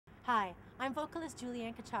Hi, I'm vocalist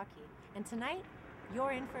Juliann Kuchocki, and tonight,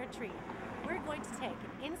 you're in for a treat. We're going to take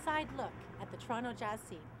an inside look at the Toronto jazz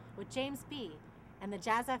scene with James B. and the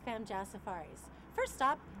Jazz FM Jazz Safaris. First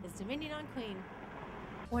stop is Dominion on Queen.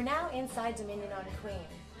 We're now inside Dominion on Queen,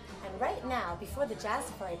 and right now, before the Jazz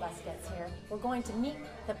Safari bus gets here, we're going to meet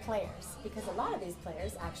the players, because a lot of these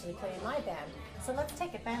players actually play in my band. So let's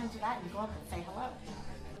take advantage of that and go up and say hello.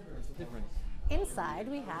 What's the difference? Inside,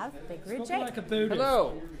 we have Big Rude Jake. Like a Buddhist.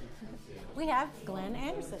 Hello. We have Glenn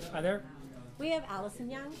Anderson. Hi there. We have Allison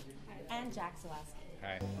Young and Jack Zawaski.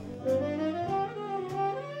 Hi.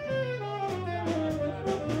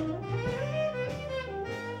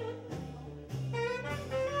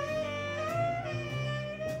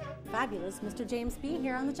 Fabulous Mr. James B.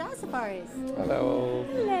 here on the Jazz Safaris. Hello.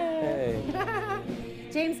 Hello. Hey.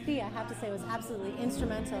 James B., I have to say, was absolutely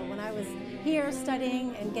instrumental when I was here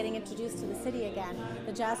studying and getting introduced to the city again.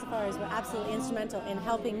 The Jazz Safaris were absolutely instrumental in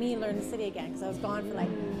helping me learn the city again, because I was gone for like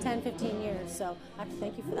 10, 15 years. So I have to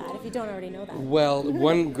thank you for that, if you don't already know that. Well,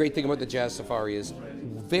 one great thing about the Jazz Safari is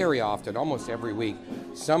very often, almost every week,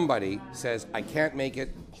 somebody says, I can't make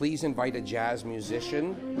it, please invite a jazz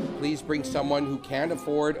musician, please bring someone who can't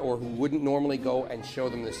afford or who wouldn't normally go and show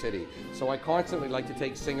them the city. So I constantly like to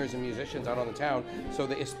take singers and musicians out on the town, so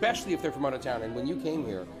that, especially if they're from out of town, and when you came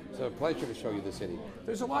here, it's a pleasure to show you the city.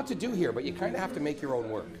 There's a lot to do here, but you kind of have to make your own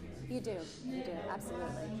work. You do, absolutely.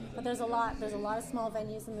 But there's a lot of small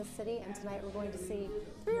venues in this city, and tonight we're going to see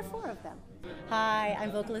 3 or 4 of them. Hi,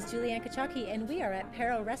 I'm vocalist Juliann Kuchocki, and we are at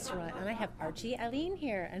Perro Restaurant, and I have Archie Aline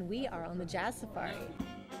here, and we are on the Jazz Safari.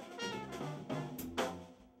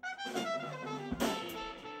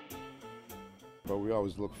 But we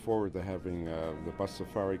always look forward to having the bus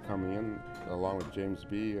safari coming in along with James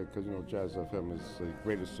B. Because you know Jazz FM is the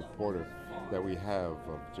greatest supporter that we have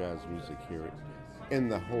of jazz music here in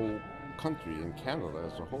the whole country, in Canada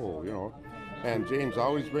as a whole, you know. And James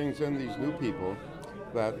always brings in these new people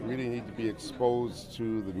that really need to be exposed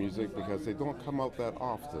to the music because they don't come out that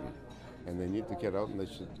often. And they need to get out, and they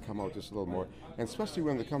should come out just a little more. And especially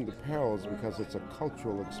when they come to Perils, because it's a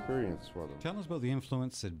cultural experience for them. Tell us about the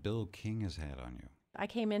influence that Bill King has had on you. I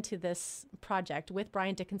came into this project with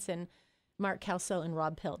Brian Dickinson, Mark Kelso, and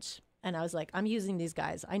Rob Pilch. And I was like, I'm using these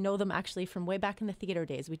guys. I know them actually from way back in the theater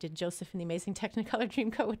days. We did Joseph and the Amazing Technicolor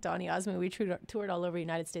Dreamcoat with Donny Osmond. We toured all over the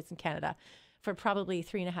United States and Canada for probably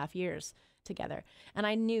 3.5 years together. And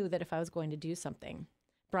I knew that if I was going to do something,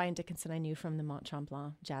 Brian Dickinson I knew from the Mont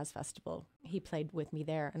Tremblant Jazz Festival. He played with me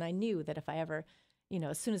there. And I knew that if I ever, you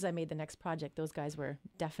know, as soon as I made the next project, those guys were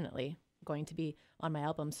definitely going to be on my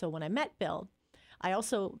album. So when I met Bill, I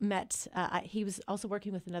also met, he was also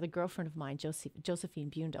working with another girlfriend of mine, Josephine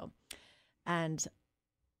Bundo. And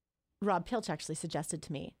Rob Pilch actually suggested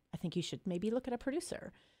to me, I think you should maybe look at a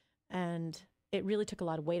producer. And it really took a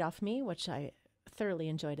lot of weight off me, which I thoroughly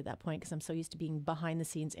enjoyed at that point because I'm so used to being behind the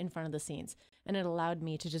scenes, in front of the scenes. And it allowed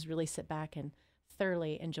me to just really sit back and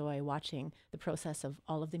thoroughly enjoy watching the process of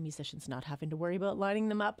all of the musicians, not having to worry about lining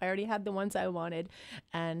them up. I already had the ones I wanted.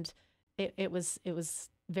 And it was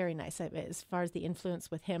very nice. As far as the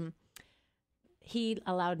influence with him, he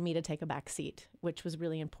allowed me to take a back seat, which was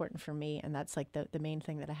really important for me. And that's like the main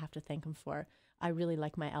thing that I have to thank him for. I really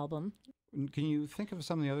like my album. Can you think of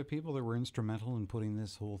some of the other people that were instrumental in putting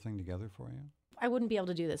this whole thing together for you? I wouldn't be able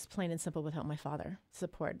to do this, plain and simple, without my father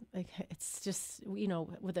support. Like, it's just, you know,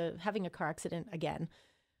 with having a car accident again,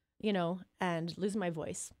 you know, and losing my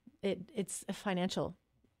voice, it's a financial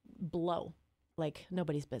blow like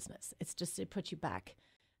nobody's business. It's just, it puts you back.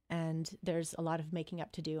 And there's a lot of making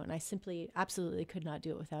up to do. And I simply, absolutely could not do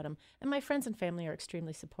it without him. And my friends and family are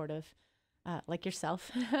extremely supportive, like yourself,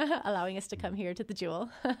 allowing us to come here to the Jewel.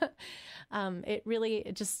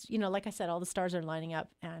 It just, you know, like I said, all the stars are lining up,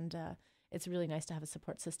 and it's really nice to have a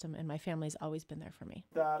support system, and my family's always been there for me.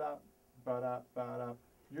 Da-da, ba-da, ba-da.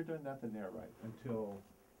 You're doing nothing there, right? Until...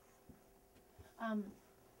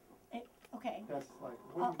 Okay. That's like...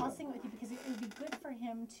 I'll sing it with you because it would be good for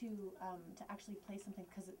him to actually play something,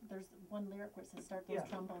 because there's one lyric where it says "Start those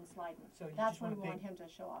trombones sliding." So that's when we want him to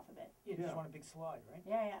show off a bit. You just want a big slide, right?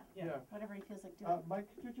 Yeah. Whatever he feels like doing. Mike,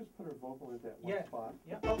 could you just put her vocal in that one spot?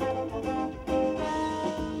 Yeah.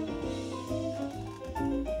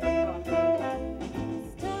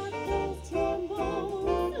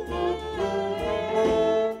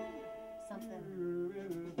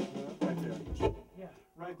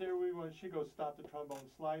 Right there, when she goes, stop the trombone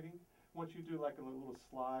sliding. Once you do like a little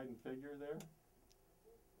slide and figure there.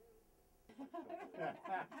 Yeah.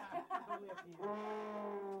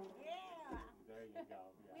 There you go.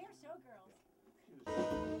 Yeah. We are showgirls.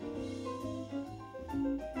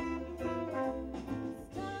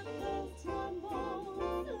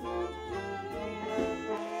 Yeah.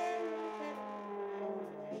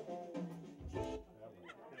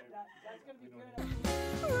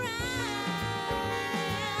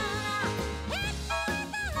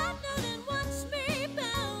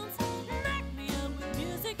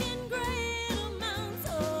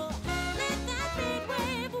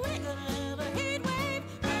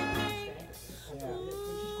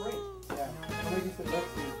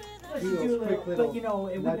 do a quick little but you know,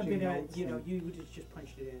 it wouldn't have been a, notes you know, and- you just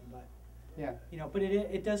punched it in, but Yeah, you know, but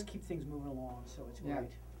it does keep things moving along, so it's Yeah.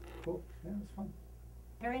 great. cool. Yeah, it's fun.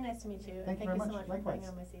 Very nice to meet you. Thank you and very thank you so much. much for putting Likewise.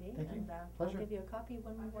 on my CD. Thank you. And Pleasure. I'll give you a copy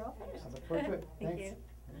when we're all finished. I look forward to it. Thank Thanks. you.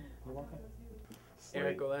 You're welcome.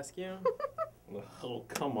 Eric Olescu. Oh,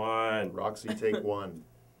 come on. Roxy, take one.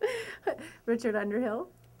 Richard Underhill.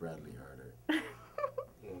 Bradley Harder.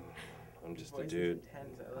 I'm just a dude.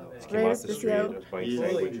 I love Just it. came Ray off the street. Esposito. I was buying Easy.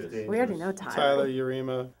 sandwiches. We already know Tyler. Tyler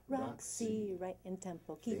Urema. Roxy, right in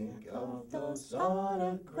tempo. Think of those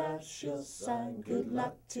autographs she'll sign. Good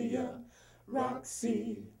luck to ya,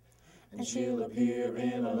 Roxy. And she'll appear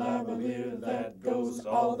in a lavalier that goes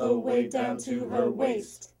all the way down to her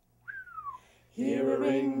waist. Here a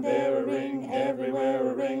ring, there a ring, everywhere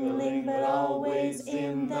a ring-a-ling, but always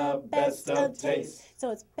in the best of taste. So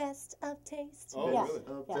it's best of taste. Oh, yeah. really?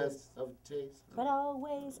 The Yeah. best of taste. But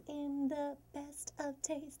always in the best of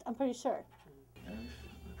taste. I'm pretty sure.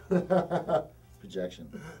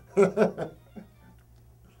 Projection.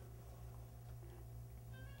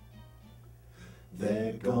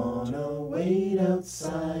 They're gonna wait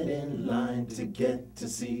outside in line to get to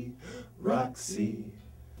see Roxy.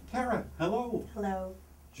 Tara, hello. Hello.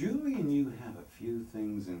 Julie and you have a few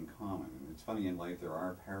things in common. It's funny, in life there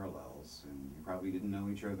are parallels, and you probably didn't know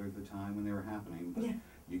each other at the time when they were happening, but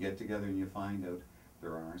you get together and you find out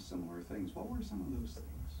there are similar things. What were some of those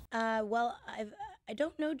things? Well, I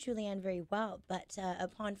don't know Juliann very well, but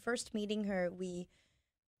upon first meeting her, we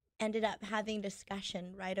ended up having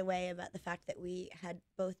discussion right away about the fact that we had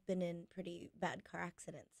both been in pretty bad car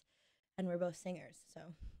accidents, and we're both singers, so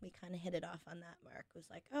we kind of hit it off on that mark. It was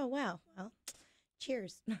like, oh, wow, well,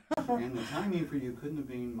 cheers. And the timing for you couldn't have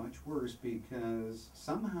been much worse, because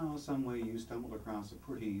somehow, some way, you stumbled across a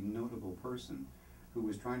pretty notable person who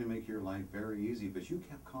was trying to make your life very easy, but you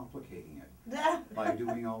kept complicating it by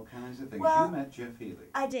doing all kinds of things. Well, you met Jeff Healy.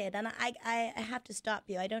 I did, and I have to stop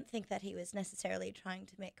you. I don't think that he was necessarily trying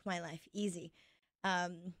to make my life easy. I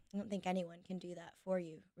don't think anyone can do that for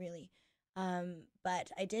you, really. But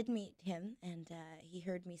I did meet him, and he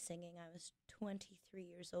heard me singing. I was 23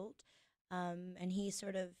 years old, and he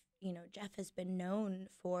sort of, you know, Jeff has been known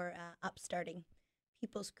for upstarting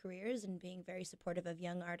people's careers and being very supportive of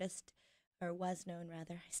young artists, or was known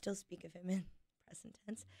rather. I still speak of him in present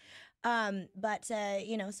tense. But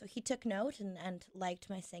you know, so he took note and liked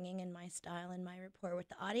my singing and my style and my rapport with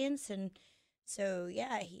the audience. And so,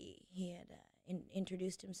 yeah, he had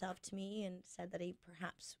introduced himself to me and said that he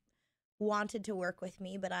perhaps wanted to work with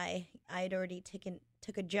me, but I'd already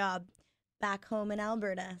took a job back home in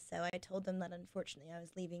Alberta. So I told him that unfortunately I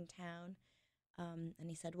was leaving town. And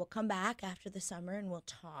he said, well, come back after the summer and we'll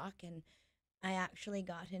talk. And I actually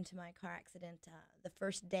got into my car accident the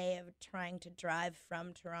first day of trying to drive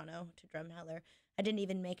from Toronto to Drumheller. I didn't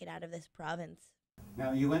even make it out of this province.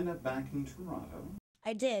 Now, you end up back in Toronto.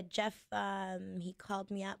 I did. Jeff, he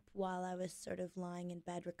called me up while I was sort of lying in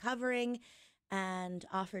bed recovering and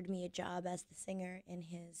offered me a job as the singer in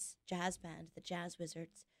his jazz band, the Jazz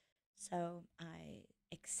Wizards. So I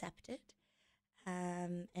accepted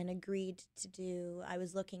and agreed to do, I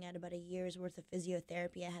was looking at about a year's worth of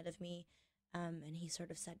physiotherapy ahead of me. And he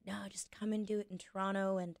sort of said, no, just come and do it in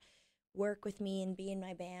Toronto and work with me and be in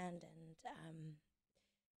my band. And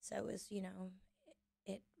so it was, you know,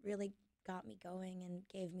 it really got me going and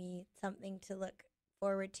gave me something to look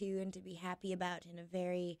forward to and to be happy about in a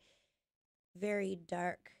very, very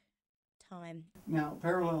dark time. Now,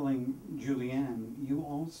 paralleling Juliann, you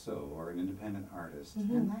also are an independent artist,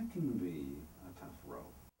 and that can be a tough road.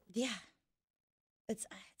 Yeah. It's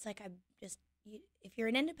like if you're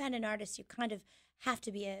an independent artist, you kind of have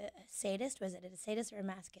to be a sadist. Was it a sadist or a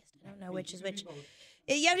masochist? I don't know which is which.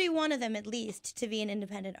 You have to be one of them at least to be an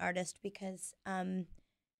independent artist, because, I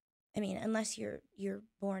mean, unless you're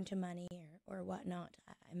born to money or whatnot,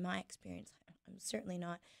 in my experience, I'm certainly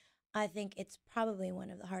not. I think it's probably one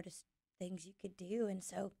of the hardest things you could do. And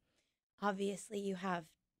so obviously you have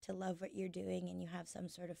to love what you're doing, and you have some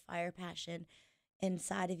sort of fire passion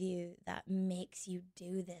inside of you that makes you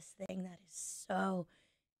do this thing that is so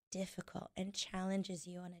difficult and challenges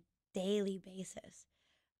you on a daily basis.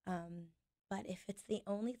 But if it's the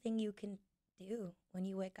only thing you can do when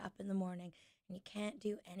you wake up in the morning and you can't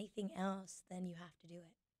do anything else, then you have to do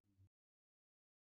it.